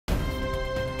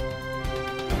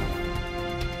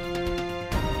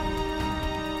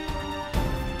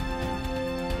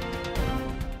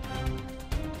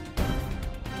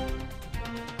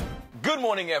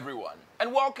morning, everyone,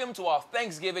 and welcome to our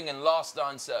Thanksgiving and Last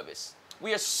Dance service.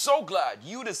 We are so glad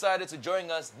you decided to join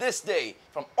us this day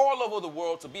from all over the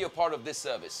world to be a part of this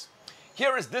service.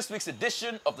 Here is this week's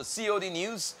edition of the COD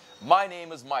News. My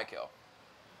name is Michael.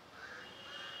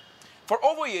 For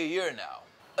over a year now,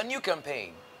 a new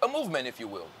campaign, a movement if you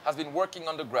will, has been working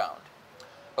on the ground.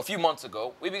 A few months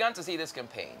ago, we began to see this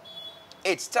campaign.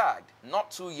 It's tagged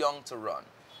Not Too Young to Run,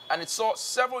 and it saw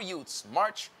several youths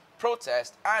march,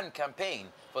 protest, and campaign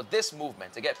for this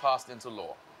movement to get passed into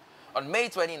law. On May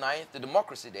 29th, the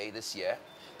Democracy Day this year,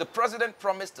 the President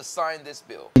promised to sign this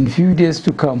bill. In few days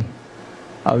to come,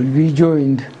 I will be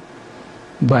joined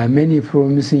by many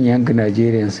promising young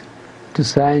Nigerians to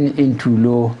sign into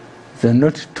law the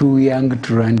Not Too Young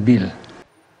to Run bill.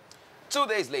 2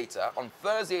 days later, on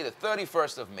Thursday the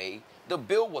 31st of May, the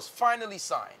bill was finally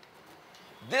signed.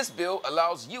 This bill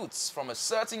allows youths from a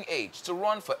certain age to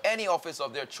run for any office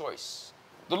of their choice.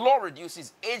 The law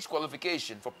reduces age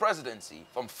qualification for presidency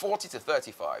from 40 to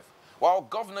 35, while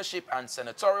governorship and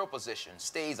senatorial position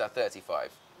stays at 35.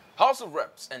 House of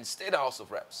Reps and State House of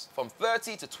Reps from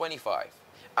 30 to 25.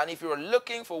 And if you're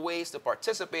looking for ways to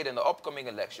participate in the upcoming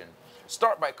election,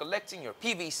 start by collecting your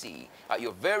PVC at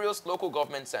your various local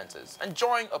government centers and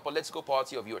join a political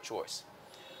party of your choice.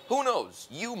 Who knows,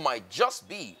 you might just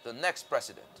be the next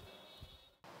president.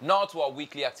 Now to our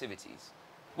weekly activities.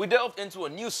 We delved into a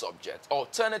new subject,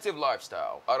 alternative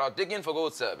lifestyle, at our Digging for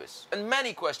Gold service, and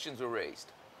many questions were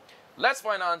raised. Let's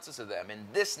find answers to them in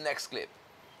this next clip.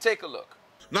 Take a look.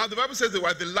 Now the Bible says they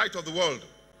were the light of the world.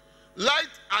 Light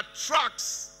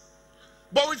attracts,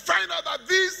 but we find out that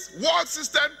this world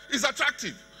system is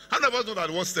attractive. How many of us know that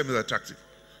the world system is attractive?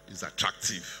 It's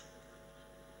attractive.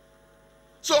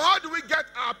 So how do we get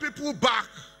our people back?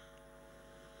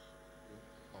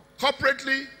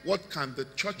 Corporately, what can the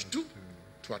church do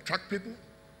to attract people?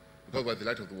 Because we're the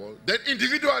light of the world. Then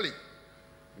individually,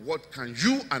 what can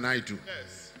you and I do?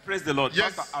 Yes. Praise the Lord.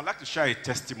 Yes. Pastor, I'd like to share a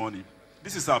testimony.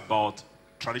 This is about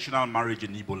traditional marriage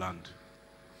in Igbo land,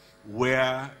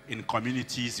 where in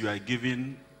communities you are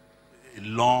given a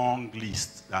long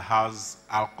list that has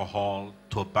alcohol,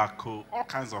 tobacco, all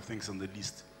kinds of things on the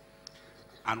list.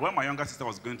 And when my younger sister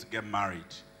was going to get married,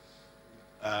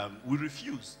 we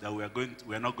refused that we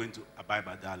are not going to abide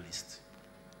by that list.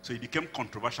 So it became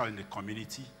controversial in the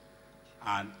community,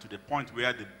 and to the point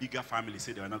where the bigger family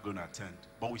said they were not going to attend.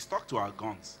 But we stuck to our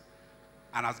guns.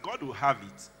 And as God will have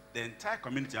it, the entire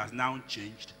community has now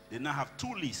changed. They now have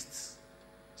two lists.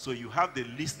 So you have the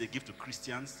list they give to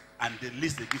Christians and the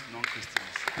list they give to non-Christians.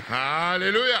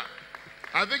 Hallelujah.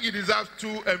 I think he deserves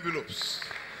two envelopes.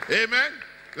 Amen.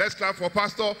 Let's clap for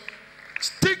Pastor.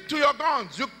 Stick to your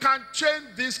guns. You can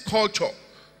change this culture.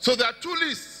 So there are two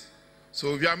lists.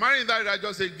 So if you are marrying that, I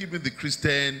just say, give me the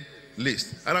Christian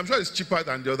list. And I'm sure it's cheaper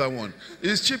than the other one.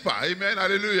 It's cheaper. Amen.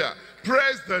 Hallelujah.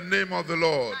 Praise the name of the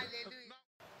Lord.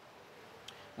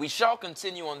 We shall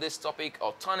continue on this topic,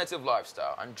 alternative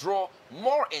lifestyle, and draw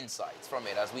more insights from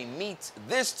it as we meet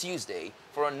this Tuesday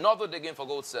for another Digging for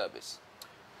Gold service.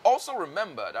 Also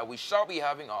remember that we shall be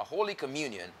having our Holy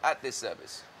Communion at this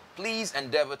service. Please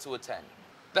endeavor to attend.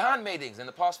 The handmaidens in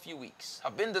the past few weeks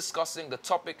have been discussing the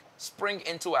topic Spring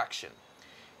into Action.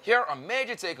 Here are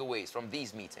major takeaways from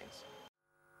these meetings.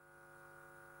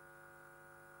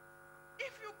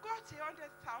 If you got 100,000,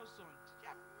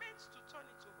 you're meant to turn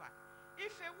it over.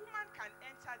 If a woman can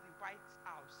enter the White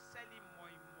House selling moi.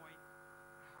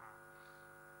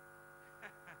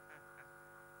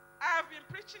 I have been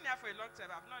preaching here for a long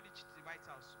time. I've not reached the White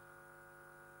House.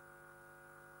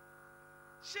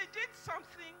 She did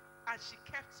something and she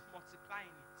kept multiplying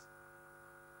it.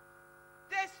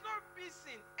 There's no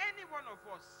reason any one of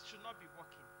us should not be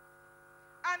working.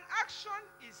 An action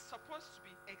is supposed to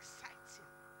be exciting.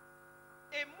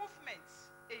 A movement,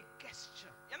 a gesture.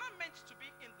 You're not meant to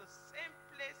be in the same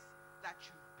place that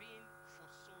you've been for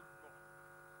so long.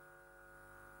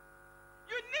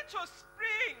 You need to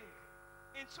spring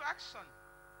into action.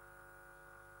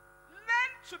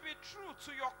 Learn to be true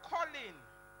to your calling.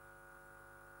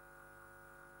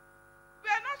 We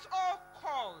are not all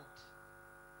called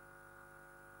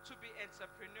to be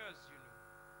entrepreneurs, you know.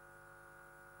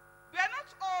 We are not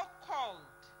all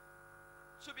called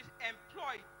to be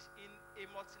employed in a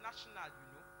multinational, you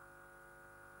know.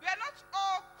 We are not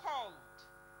all called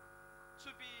to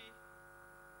be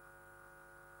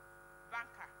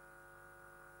banker.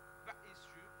 That is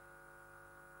true.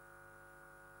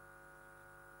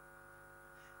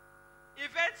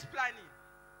 Event planning.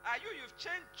 You've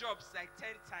changed jobs like 10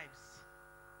 times.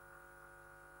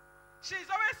 She's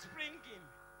always springing.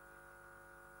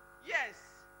 Yes.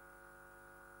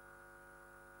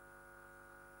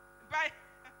 By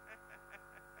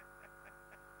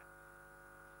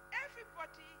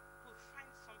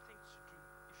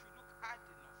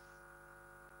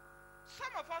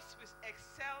us will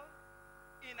excel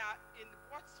in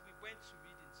what we went to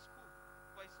read in school,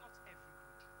 but it's not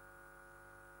everybody.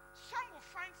 Some will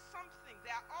find something,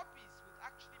 their hobbies will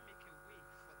actually make a way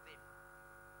for them,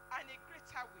 and a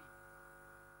greater way.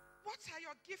 What are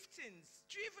your giftings?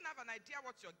 Do you even have an idea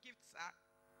what your gifts are?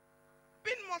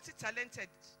 Being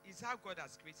multi-talented is how God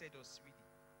has created us, really.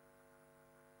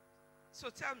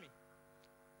 So tell me.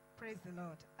 Praise the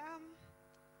Lord.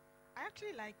 I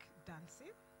actually like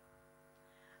dancing.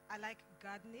 I like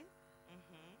gardening.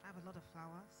 I have a lot of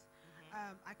flowers.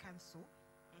 I can sew.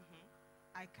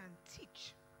 I can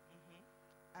teach.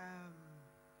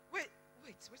 Wait a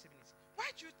minute. Why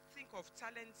do you think of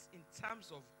talents in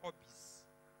terms of hobbies?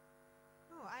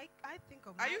 No, I think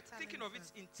of. Are you talents thinking of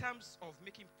it in terms of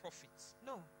making profits?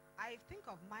 No, I think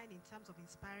of mine in terms of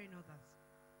inspiring others.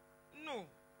 No.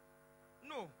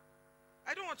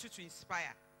 I don't want you to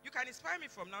inspire. You can inspire me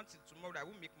from now till tomorrow. I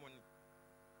won't make money.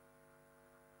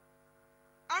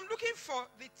 I'm looking for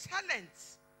the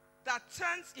talent that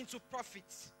turns into profit.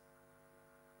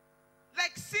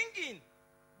 Like singing,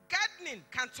 gardening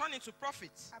can turn into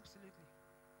profit. Absolutely.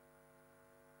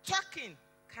 Talking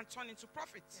can turn into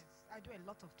profit. Yes, I do a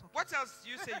lot of talking. What else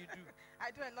do you say you do? I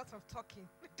do a lot of talking.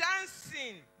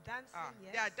 Dancing. Dancing,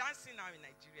 yes. They are dancing now in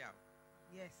Nigeria.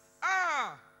 Yes.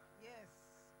 Yes.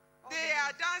 They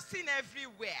are dancing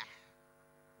everywhere.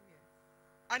 Yes.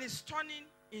 And it's turning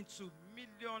into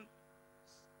millions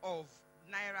of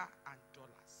naira and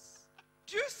dollars.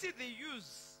 Do you see the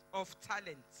use of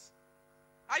talent?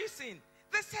 Are you seeing?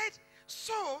 They said,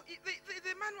 so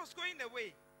the man was going away,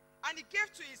 and he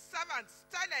gave to his servants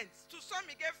talents. To some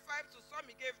he gave 5, to some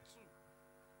he gave 2.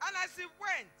 And as he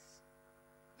went,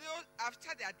 after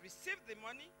they had received the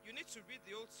money, you need to read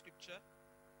the old scripture,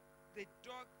 they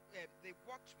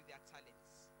worked with their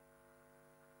talents.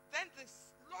 Then the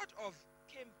Lord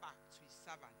came back to his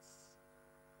servants,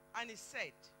 and he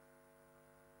said,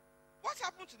 what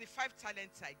happened to the 5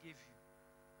 talents I gave you?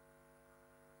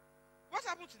 What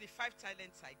happened to the 5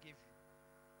 talents I gave you?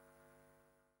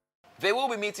 They will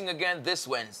be meeting again this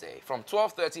Wednesday from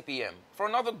 12:30 p.m. for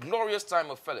another glorious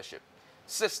time of fellowship.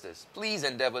 Sisters, please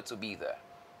endeavor to be there.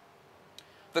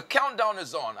 The countdown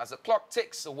is on as the clock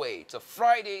ticks away to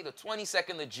Friday, the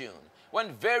 22nd of June,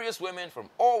 when various women from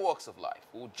all walks of life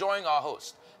will join our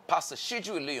host, Pastor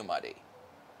Shiju Iluyumade.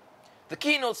 The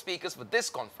keynote speakers for this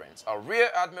conference are Rear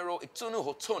Admiral Itunu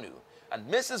Hotonu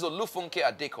and Mrs. Olufunke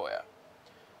Adekoya.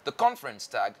 The conference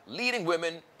tagged Leading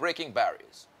Women Breaking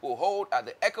Barriers will hold at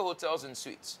the Echo Hotels and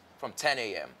Suites from 10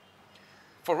 a.m.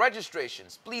 For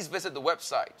registrations, please visit the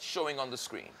website showing on the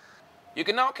screen. You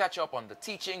can now catch up on the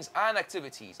teachings and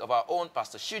activities of our own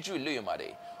Pastor Shiju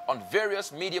Iluyumade on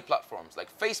various media platforms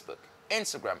like Facebook,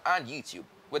 Instagram, and YouTube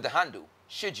with the handle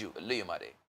Shiju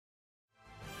Iluyumade.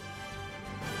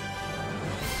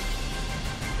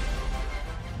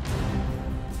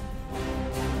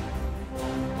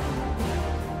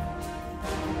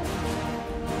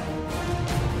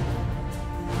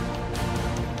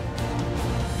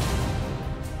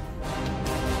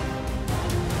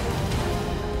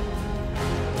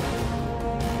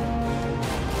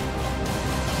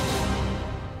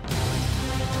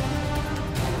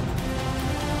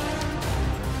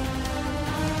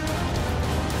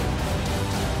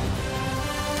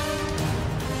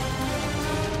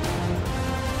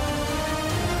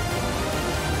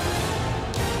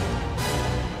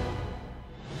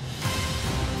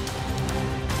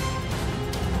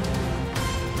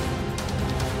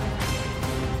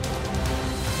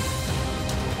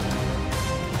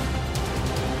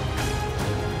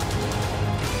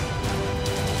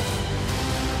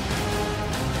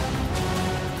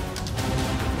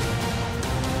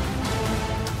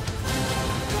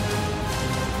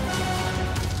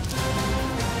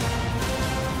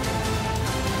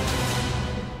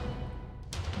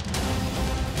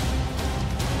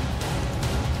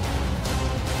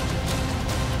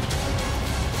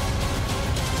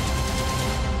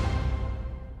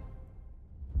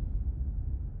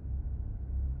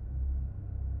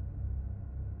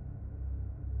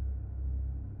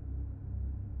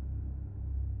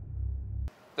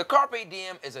 The Carpe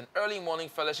Diem is an early morning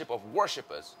fellowship of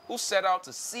worshipers who set out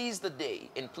to seize the day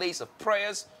in place of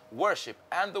prayers, worship,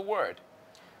 and the word.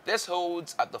 This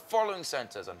holds at the following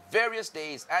centers on various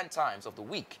days and times of the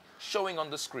week, showing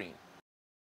on the screen.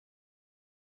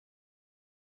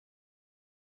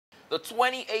 The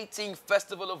 2018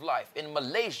 Festival of Life in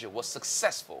Malaysia was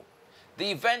successful. The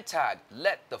event tagged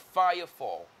Let the Fire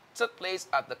Fall took place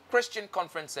at the Christian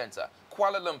Conference Center,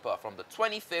 Kuala Lumpur from the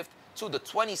 25th to the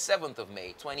 27th of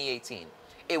May 2018.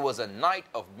 It was a night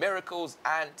of miracles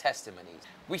and testimonies.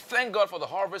 We thank God for the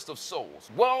harvest of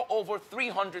souls. Well over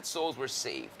 300 souls were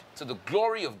saved. To the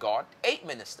glory of God, 8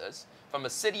 ministers from the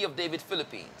city of David,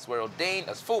 Philippines, were ordained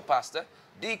as full pastor,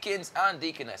 deacons, and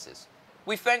deaconesses.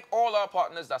 We thank all our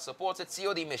partners that supported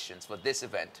COD missions for this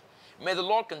event. May the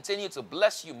Lord continue to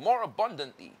bless you more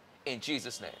abundantly in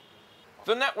Jesus' name.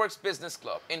 The Networks Business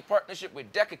Club, in partnership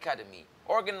with Deck Academy,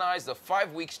 organized a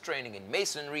 5 weeks training in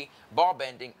masonry, bar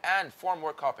bending, and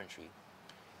formwork carpentry.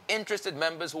 Interested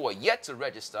members who are yet to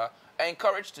register are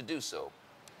encouraged to do so.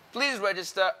 Please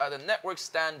register at the network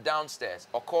stand downstairs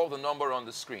or call the number on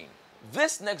the screen.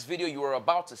 This next video you are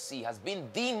about to see has been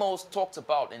the most talked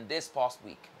about in this past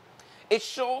week. It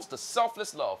shows the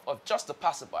selfless love of just a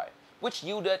passerby, which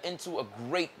yielded into a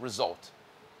great result.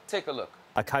 Take a look.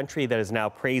 A country that is now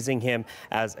praising him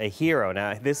as a hero.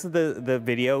 Now, this is the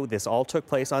video. This all took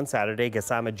place on Saturday.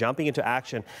 Gassama jumping into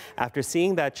action after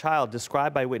seeing that child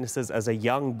described by witnesses as a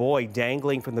young boy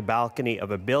dangling from the balcony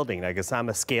of a building. Now,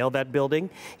 Gassama scaled that building.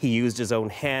 He used his own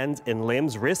hands and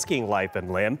limbs, risking life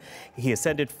and limb. He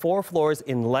ascended 4 floors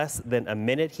in less than a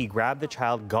minute. He grabbed the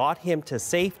child, got him to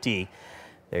safety.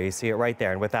 There you see it right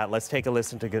there. And with that, let's take a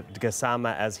listen to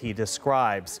Gassama as he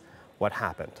describes what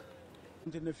happened.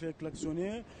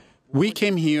 We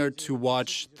came here to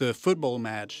watch the football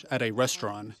match at a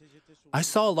restaurant. I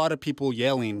saw a lot of people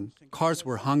yelling, cars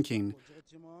were honking.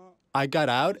 I got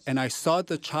out and I saw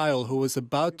the child who was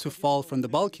about to fall from the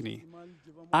balcony.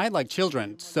 I like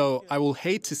children, so I will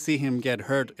hate to see him get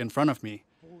hurt in front of me.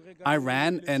 I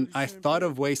ran and I thought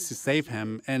of ways to save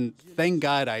him, and thank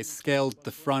God I scaled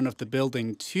the front of the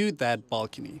building to that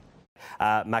balcony.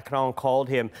 Macron called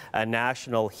him a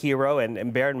national hero,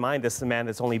 and bear in mind, this is a man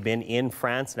that's only been in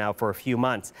France now for a few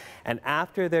months. And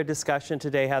after their discussion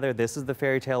today, Heather, this is the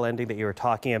fairy tale ending that you were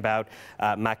talking about.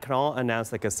 Macron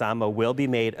announced that Gassama will be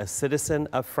made a citizen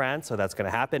of France, so that's going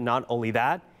to happen. Not only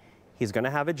that, he's going to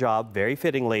have a job, very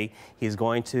fittingly. He's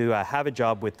going to have a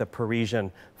job with the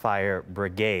Parisian Fire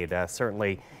Brigade.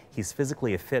 Certainly, he's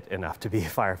physically fit enough to be a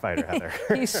firefighter, Heather.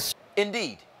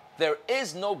 Indeed, there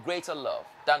is no greater love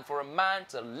than for a man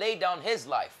to lay down his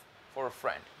life for a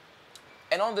friend.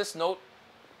 And on this note,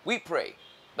 we pray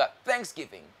that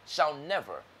Thanksgiving shall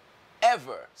never,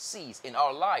 ever cease in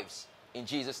our lives in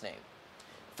Jesus' name.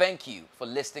 Thank you for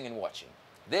listening and watching.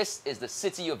 This is the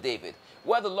city of David,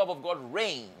 where the love of God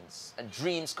reigns and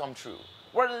dreams come true,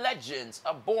 where legends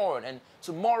are born and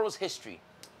tomorrow's history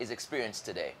is experienced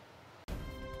today.